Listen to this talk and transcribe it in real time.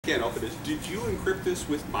Can't open this. Did you encrypt this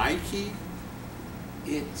with my key?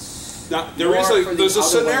 It's now there's a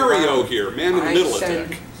scenario here, man in the middle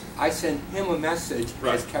attack. I sent him a message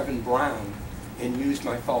as Kevin Brown and used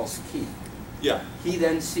my false key. Yeah. He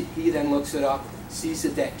then looks it up, sees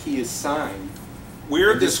that that key is signed.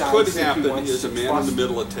 Where this could happen is a man in the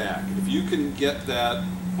middle attack. If you can get that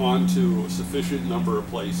onto a sufficient number of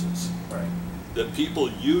places, right, that people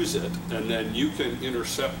use it, and then you can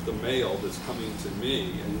intercept the mail that's coming to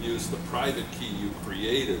me and use the private key you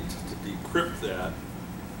created to decrypt that,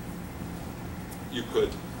 you could.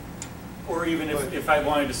 Or even if I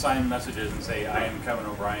wanted to sign messages and say, I am Kevin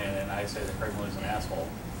O'Brien, and I say that Craig Williams is an asshole,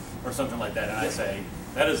 or something like that, and I say,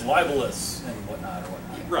 that is libelous, and whatnot, or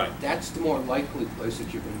whatnot. Right. That's the more likely place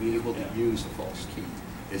that you're going to be able to use a false key,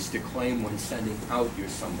 is to claim when sending out you're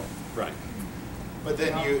somebody. Right. But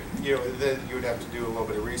then then you would have to do a little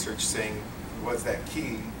bit of research saying, was that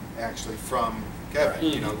key actually from Kevin?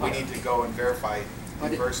 Right. You know, we need to go and verify the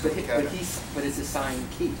version of Kevin. But it's a signed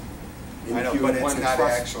key. And I know, but it's not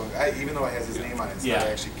actual. Even though it has his name on it, it's not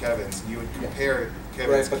actually Kevin's. You would compare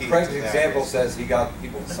Kevin's key to that. But Craig's example says he got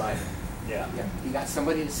people to sign it. Yeah, he got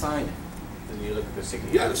somebody to sign it. Then you look at the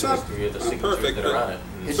signatures, it's not perfect, that are on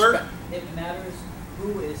it. Sir? It matters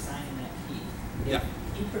who is signing that key. If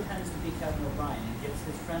he pretends to be Kevin O'Brien and gets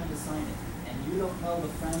his friend to sign it, and you don't know the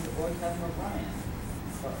friend or Kevin O'Brien,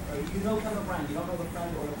 or you know Kevin O'Brien, you don't know the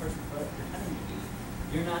friend or the person pretending to be,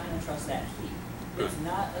 you're not going to trust that key. It's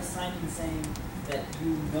not a signing saying that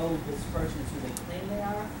you know this person is who they claim they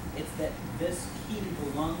are. It's that this key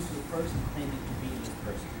belongs to the person claiming to be this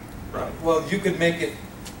person. Right. Well, you could make it,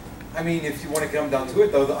 I mean, if you want to come down to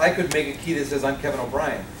it, though, I could make a key that says I'm Kevin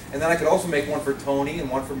O'Brien. And then I could also make one for Tony, and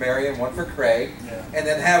one for Mary, and one for Craig, and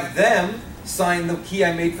then have them sign the key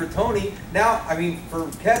I made for Tony. Now, I mean,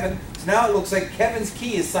 for Kevin, so now it looks like Kevin's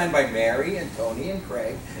key is signed by Mary, and Tony, and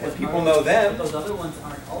Craig, and people know them. But those other ones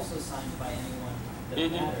aren't also signed by anyone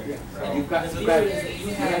that matters. Yeah. And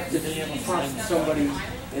you have to trust somebody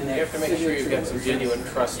in that. You have to make sure you've got some genuine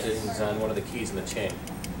trust on one of the keys in the chain.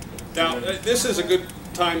 Now, this is a good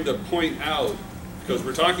time to point out, because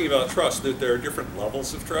we're talking about trust, that there are different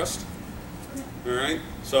levels of trust. All right?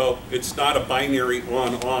 So it's not a binary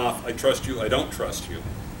on-off, I trust you, I don't trust you.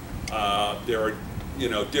 There are,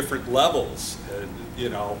 different levels.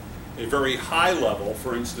 A very high level,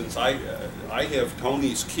 for instance, I have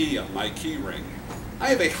Tony's key on my key ring. I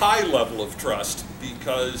have a high level of trust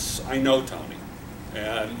because I know Tony.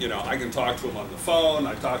 And, I can talk to him on the phone,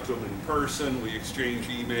 I talk to him in person, we exchange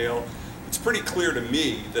email. It's pretty clear to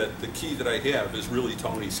me that the key that I have is really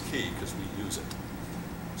Tony's key because we use it.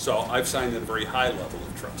 So I've signed at a very high level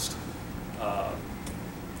of trust.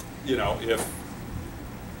 If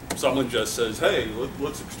someone just says, hey,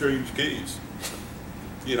 let's exchange keys,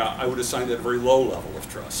 I would have signed at a very low level of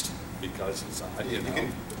trust because it's,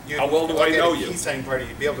 how well do I know you? Key signing party,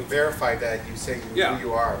 you'd be able to verify that you say who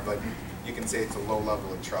you are, but you can say it's a low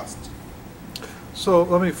level of trust. So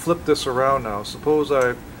let me flip this around now. Suppose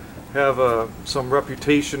I have some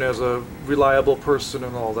reputation as a reliable person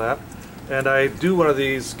and all that, and I do one of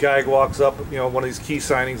these, guy walks up, one of these key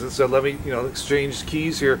signings and said, let me, exchange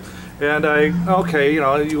keys here. And okay,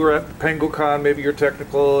 you were at Penguicon, maybe you're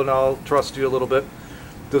technical and I'll trust you a little bit.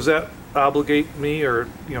 Does that obligate me or,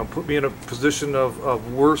 put me in a position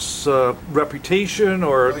of worse reputation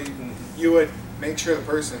or? Well, you would make sure the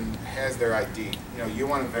person has their ID. You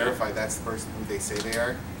want to verify that's the person who they say they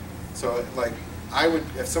are. So, like, I would,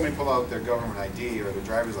 if somebody pulled out their government ID or their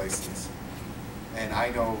driver's license, and I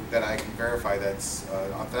know that I can verify that's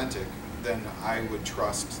authentic, then I would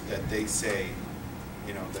trust that they say,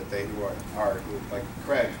 that they are like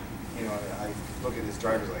Craig, I look at his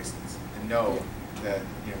driver's license and know that,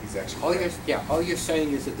 he's actually all you're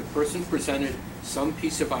saying is that the person presented some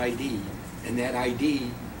piece of ID, and that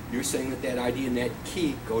ID, you're saying that ID and that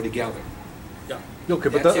key go together. Yeah. Okay,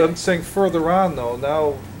 but I'm saying further on though,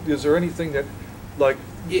 now, is there anything that, like,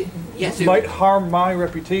 might harm my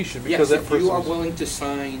reputation because that person? If you are willing to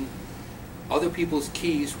sign other people's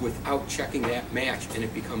keys without checking that match, and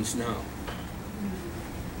it becomes no.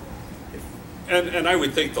 And I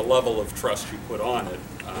would think the level of trust you put on it,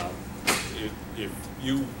 if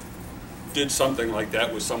you did something like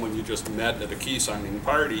that with someone you just met at a key signing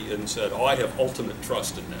party and said, oh, I have ultimate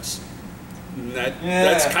trust in this,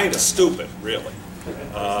 that's kind of stupid, really.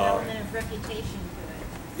 Reputation to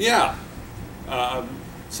it. Yeah.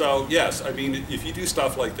 So yes, I mean, if you do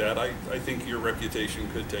stuff like that, I think your reputation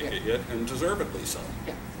could take a hit, and deservedly so.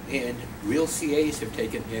 Yeah. And real CAs have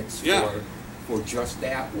taken hits for just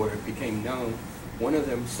that, where it became known. One of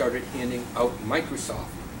them started handing out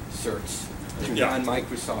Microsoft certs to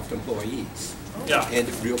non-Microsoft employees. Yeah. And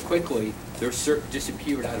real quickly, their cert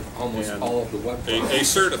disappeared out of almost And all of the web A browsers.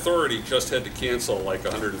 cert authority just had to cancel like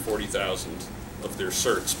 140,000 of their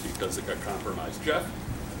certs because it got compromised. Jeff?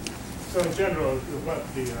 So in general,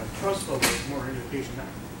 the trust level is more indication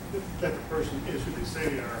that the person is who they say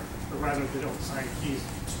they are, but rather they don't sign keys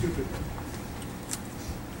stupidly.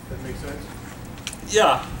 That makes sense?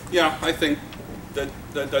 Yeah, yeah, I think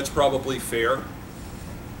that's probably fair.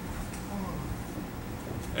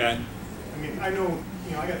 And I mean, I know,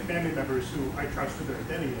 I got family members who I trust who their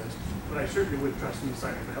identity is, but I certainly wouldn't trust them to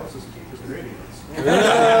sign everybody else's key because they're idiots.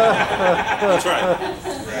 that's right.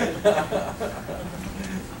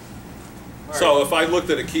 So if I looked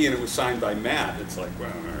at a key and it was signed by Matt, it's like,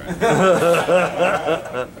 well, all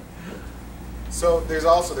right. So there's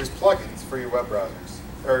plugins for your web browsers,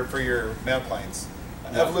 or for your mail clients.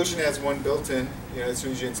 Evolution has one built in. As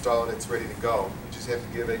soon as you install it, it's ready to go. You just have to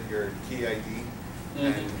give it your key ID,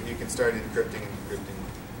 and you can start encrypting and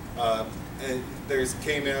decrypting. And there's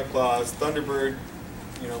Kmail, Clause, Thunderbird.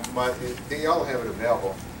 They all have it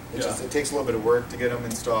available. It takes a little bit of work to get them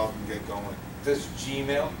installed and get going. Does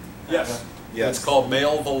Gmail? Yes. Yes. It's called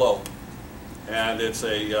Mailvelope, and it's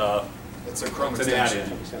a Chrome it's an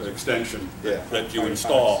extension. extension Yeah. that you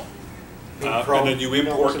install, and then you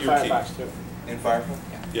import your key. In Firefox?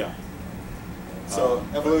 Yeah. So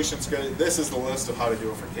Evolution's going to, this is the list of how to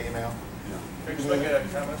do it for Kmail. Yeah. Can I just make a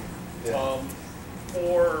comment? Yeah.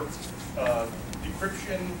 For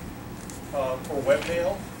decryption for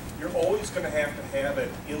webmail, you're always going to have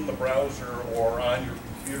it in the browser or on your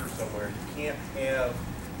computer somewhere. You can't have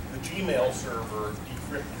the Gmail server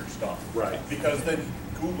decrypt your stuff. Right. Because then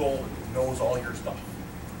Google knows all your stuff.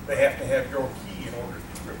 They have to have your key in order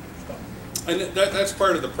to decrypt your stuff. And that's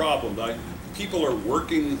part of the problem. People are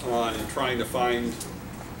working on and trying to find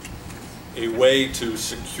a way to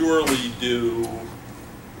securely do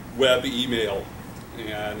web email.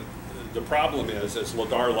 And the problem is, as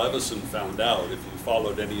Ladar Levison found out, if you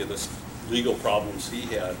followed any of the legal problems he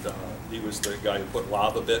had, he was the guy who put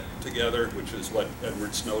LavaBit together, which is what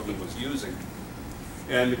Edward Snowden was using.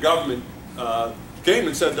 And the government came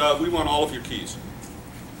and said, we want all of your keys.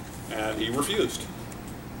 And he refused.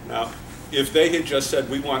 Now, if they had just said,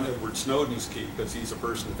 we want Edward Snowden's key because he's a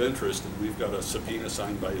person of interest and we've got a subpoena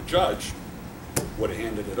signed by a judge, would have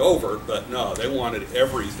handed it over, but no, they wanted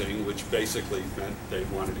everything, which basically meant they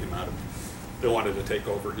wanted him out of, they wanted to take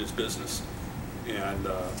over his business. And,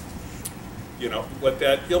 what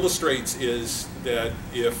that illustrates is that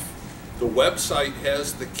if the website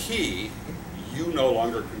has the key, you no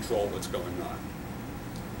longer control what's going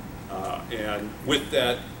on. And with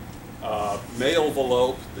that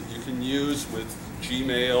Mailvelope that you can use with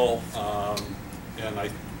Gmail, and I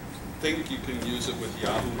think you can use it with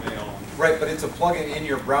Yahoo Mail. Right, but it's a plugin in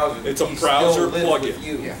your browser. It's a browser plugin. With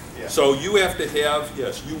you. Yeah. So you have to have,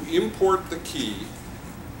 yes, you import the key,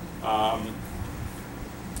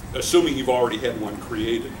 assuming you've already had one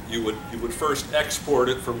created. You would first export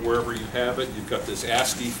it from wherever you have it. You've got this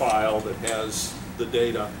ASCII file that has the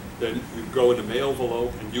data. Then you go into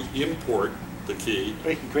Mailvelope and you import the key.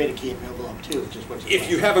 Or you can create a key in Mailvelope too, which is what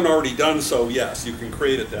If you haven't already done so, yes, you can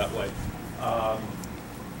create it that way.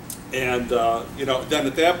 Then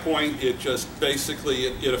at that point, it just basically,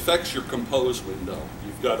 it affects your compose window.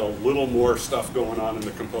 You've got a little more stuff going on in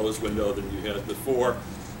the compose window than you had before.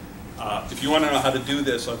 If you want to know how to do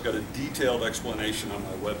this, I've got a detailed explanation on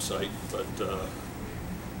my website, but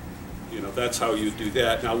that's how you do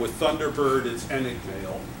that. Now with Thunderbird, it's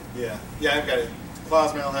Enigmail. Yeah, I've got it.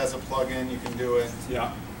 Clausemail has a plugin, you can do it.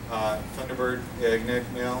 Yeah. Thunderbird,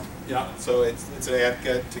 Enigmail. Yeah. So it's an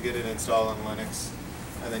apt-get to get it installed on Linux,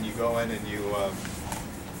 and then you go in and you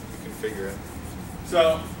configure it.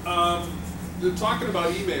 So, talking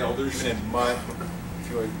about email, there's Even in MUT, if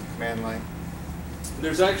you would, command line.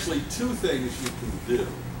 There's actually two things you can do.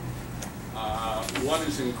 One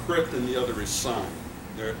is encrypt and the other is sign.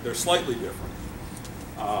 They're slightly different.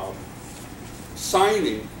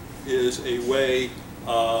 Signing is a way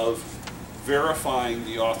of verifying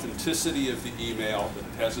the authenticity of the email, that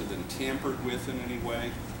it hasn't been tampered with in any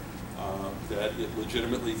way, that it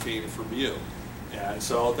legitimately came from you. And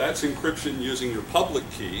so that's encryption using your public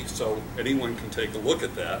key, so anyone can take a look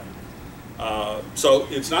at that. So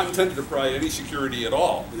it's not intended to provide any security at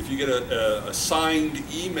all. If you get a signed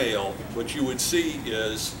email, what you would see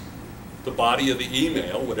is the body of the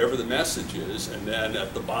email, whatever the message is, and then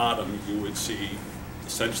at the bottom you would see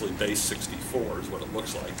essentially base 64 is what it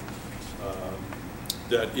looks like.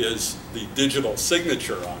 That is the digital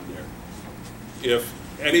signature on there. If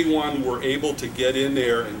anyone were able to get in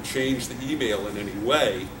there and change the email in any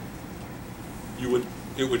way, you would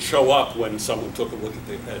it would show up when someone took a look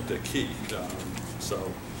at the key. So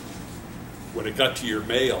when it got to your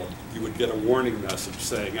mail, you would get a warning message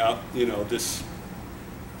saying, you know, this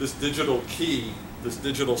digital key, this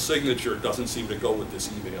digital signature doesn't seem to go with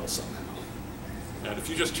this email somehow. And if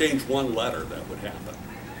you just change one letter, that would happen.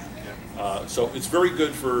 So it's very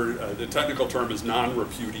good for, the technical term is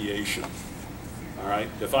non-repudiation. All right,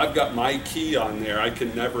 if I've got my key on there, I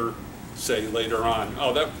can never say later on,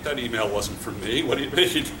 oh, that email wasn't from me, what do you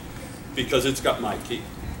mean? Because it's got my key.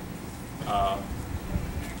 Now,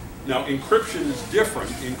 encryption is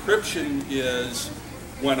different. Encryption is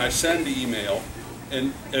when I send email,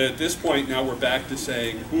 and at this point now we're back to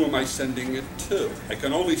saying, who am I sending it to? I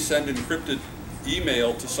can only send encrypted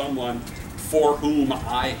email to someone for whom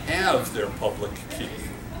I have their public key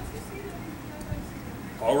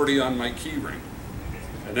already on my key ring.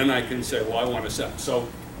 And then I can say, well, I want to send. So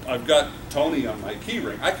I've got Tony on my key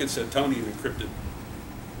ring. I could send Tony an encrypted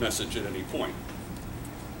message at any point.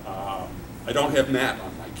 I don't have Matt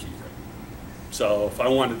on my key ring. So if I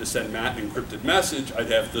wanted to send Matt an encrypted message, I'd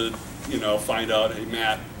have to, you know, find out, hey,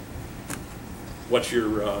 Matt, what's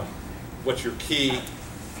your key?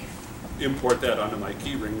 Import that onto my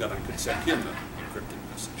key ring, then I could send him the encrypted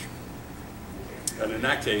message. And in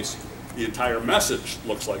that case, the entire message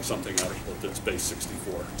looks like something out of that's base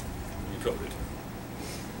 64 encoded.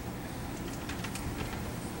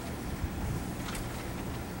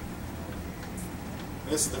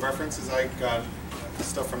 This is the references I got,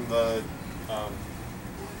 stuff from the,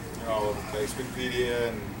 you know, base Wikipedia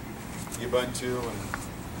and Ubuntu,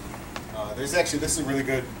 and there's actually, this is a really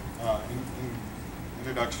good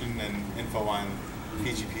introduction and info on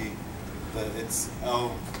PGP. It's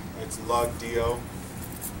logdo.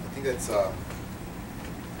 I think that's I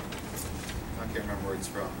can't remember where it's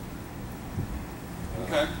from.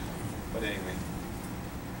 Okay. But anyway,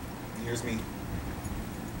 here's me.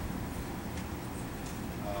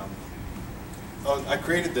 I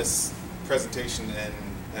created this presentation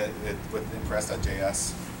with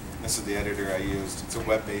Impress.js. This is the editor I used. It's a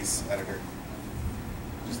web-based editor.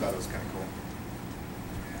 Just thought it was kind of cool.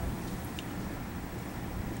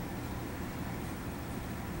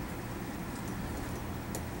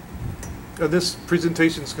 This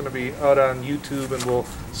presentation is going to be out on YouTube, and we'll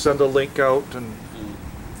send a link out. And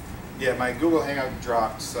yeah, my Google Hangout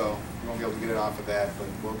dropped, so we won't be able to get it off of that, but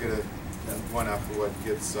we'll get one up for what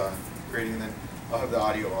gets creating, and then I'll have the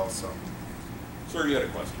audio also. Sir, you had a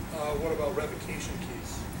question? What about revocation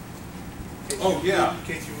keys? In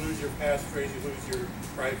case you lose your passphrase, you lose your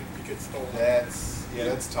private, you get stolen.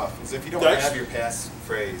 That's tough. Because if you don't have your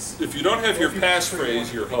passphrase. If you don't have your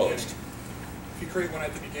passphrase, you're host. If you create one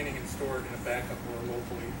at the beginning and store it in a backup or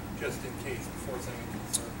locally, just in case, before sending it to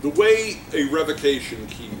the server. The way a revocation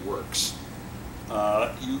key works,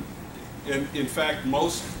 in fact,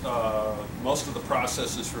 most of the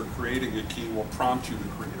processes for creating a key will prompt you to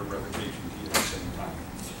create a revocation key at the same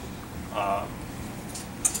time.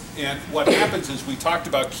 And what happens is, we talked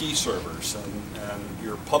about key servers, and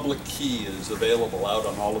your public key is available out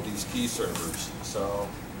on all of these key servers. So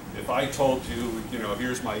if I told you, you know,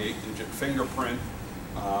 here's my 8-digit fingerprint,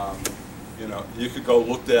 you know, you could go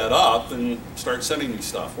look that up and start sending me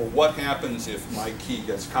stuff. Well, what happens if my key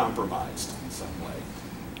gets compromised in some way?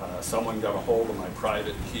 Someone got a hold of my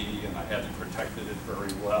private key, and I hadn't protected it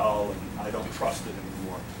very well, and I don't trust it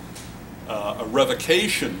anymore. A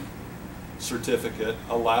revocation certificate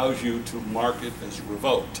allows you to mark it as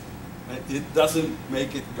revoked. It doesn't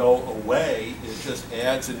make it go away, it just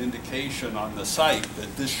adds an indication on the site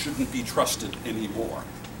that this shouldn't be trusted anymore.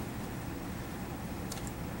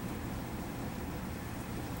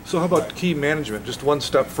 so how about key management? Just one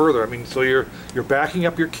step further. I mean, so you're backing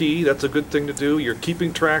up your key. That's a good thing to do. You're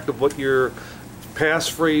keeping track of what your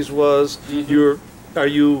passphrase was. Mm-hmm. Are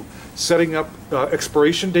you setting up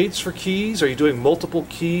expiration dates for keys? Are you doing multiple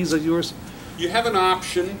keys of yours? You have an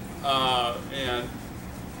option, and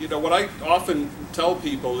you know what I often tell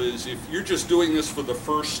people is, if you're just doing this for the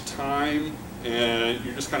first time and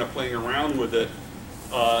you're just kind of playing around with it,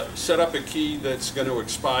 set up a key that's going to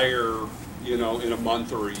expire, you know, in a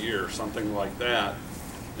month or a year, something like that.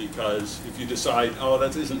 Because if you decide, oh,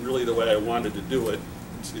 that isn't really the way I wanted to do it,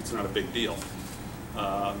 it's not a big deal.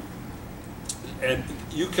 And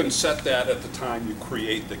you can set that at the time you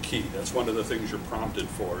create the key. That's one of the things you're prompted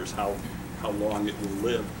for, is how long it will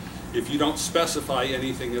live. If you don't specify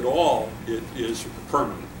anything at all, it is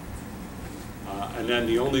permanent. And then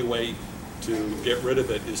the only way to get rid of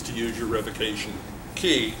it is to use your revocation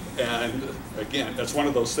key. And again, that's one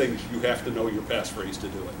of those things, you have to know your passphrase to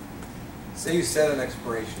do it. Say you set an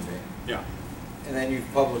expiration date. Yeah. and then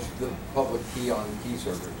you've published the public key on key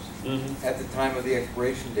servers. Mm-hmm. At the time of the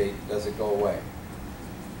expiration date, does it go away?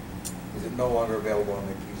 Is it no longer available on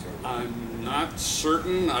the key server? I'm not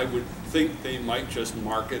certain. I would think they might just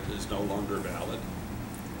mark it as no longer valid.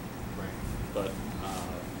 But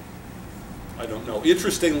I don't know.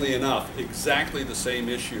 Interestingly enough, exactly the same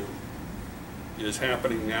issue is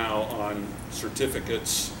happening now on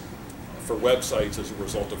certificates for websites as a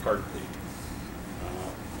result of Heartbleed.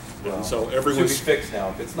 And so It everyone's should be fixed now.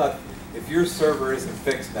 If it's not, if your server isn't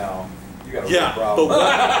fixed now, you got a real yeah, problem.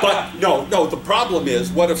 but no. The problem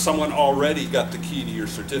is, what if someone already got the key to your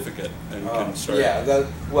certificate and can start? Yeah,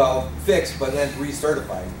 well, fixed, but then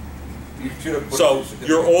recertified. You should have put So a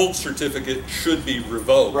your old certificate should be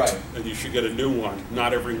revoked, Right. and you should get a new one.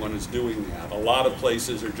 Not everyone is doing that. A lot of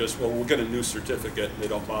places are just, well, we'll get a new certificate, and they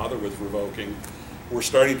don't bother with revoking. We're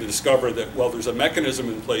starting to discover that, well, there's a mechanism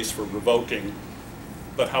in place for revoking,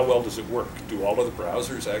 but how well does it work? Do all of the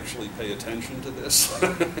browsers actually pay attention to this?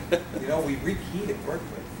 You know, we rekeyed it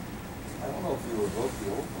correctly. I don't know if we revoked the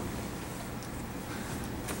old one.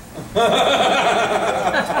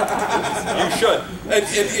 You should. And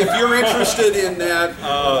if you're interested in that,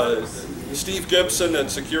 Steve Gibson at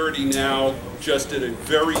Security Now just did a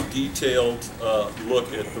very detailed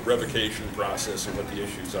look at the revocation process and what the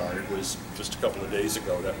issues are. It was just a couple of days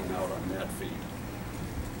ago that went out on that feed.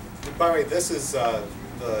 By the way, this is the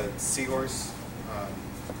Seahorse,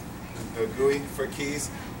 the GUI for keys.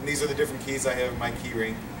 And these are the different keys I have in my key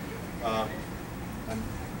ring. I'm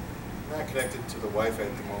not connected to the Wi-Fi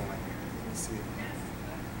at the moment. Let me see.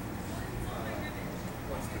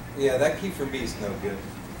 Yeah, that key for me is no good.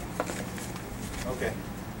 Okay.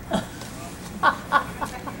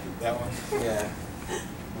 That one? Yeah.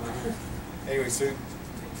 Anyway, so let's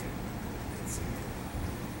see.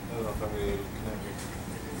 I don't know if I'm going to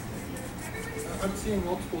connect. I'm seeing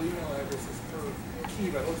multiple email addresses per key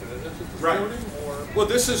by looks at it. Is that just the Right. sorting, or? Well,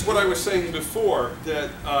 this is what I was saying before, that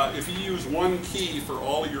if you use one key for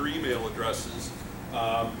all your email addresses,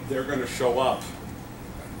 they're going to show up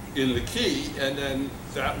in the key, and then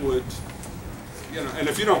that would, you know, and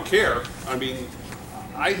if you don't care, I mean,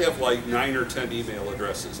 I have like 9 or 10 email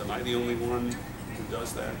addresses. Am I the only one who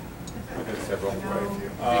does that? I got several.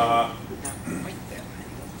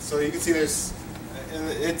 So you can see there's,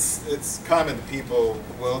 it's common that people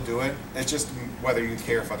will do it. It's just whether you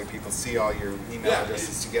care if other people see all your email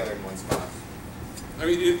addresses together in one spot. I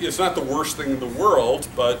mean, it's not the worst thing in the world,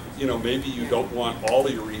 but you know, maybe you don't want all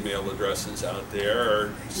of your email addresses out there,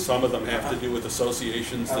 or some of them have to do with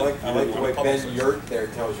associations that I like you the don't way want to publish. Ben Yurt there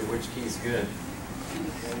tells you which key's good.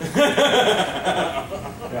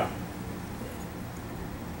 Yeah.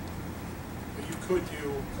 But you could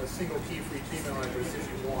do a single key for each email address if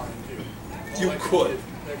you wanted to. You could.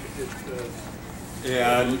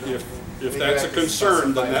 And if that's a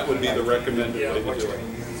concern, then that would be the recommended way to What do you're it.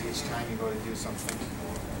 going to use each time you go to do something.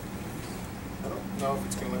 I don't know if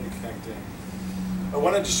it's going to let me connect in. I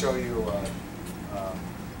wanted to show you,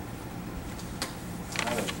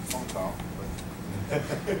 not a phone call, but.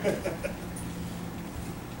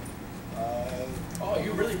 Oh,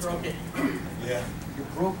 you really broke it. Yeah. You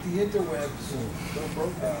broke the interwebs. Don't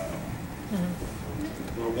broke that.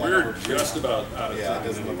 We're just about out of Yeah, time. it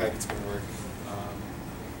doesn't look anyway. like it's going to work.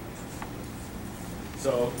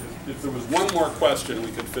 So if there was one more question,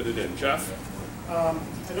 we could fit it in. Jeff? I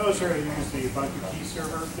noticed here you use the Ubuntu key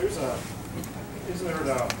server. There's a, isn't there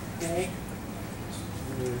the pool,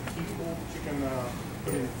 the key pool that you can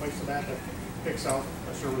put in place of that picks out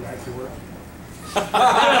a server that actually works? A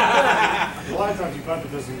lot of times Ubuntu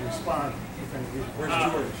doesn't respond. Where's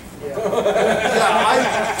George? Yeah,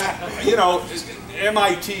 you know,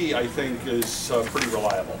 MIT, I think, is pretty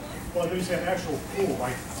reliable. Well, there's an actual pool,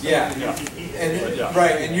 like. Yeah, Yeah. and Yeah.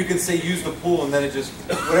 right, and you can say use the pool, and then it just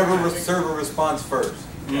whatever server responds first.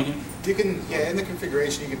 Mm-hmm. You can, yeah, in the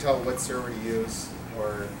configuration, you can tell what server to use,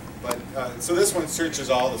 or, but, so this one searches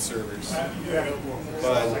all the servers. You have a pool.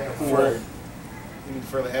 But It's like a pool.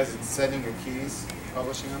 as it's sending your keys,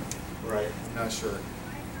 publishing them, Right. I'm not sure.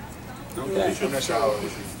 Okay. I'm not sure how it It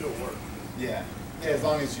would should still work. Yeah, yeah, as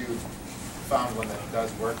long as you found one that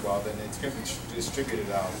does work well, then it's going to be distributed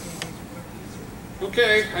out.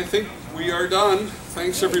 Okay, I think we are done.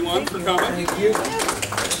 Thanks everyone for coming. Thank you.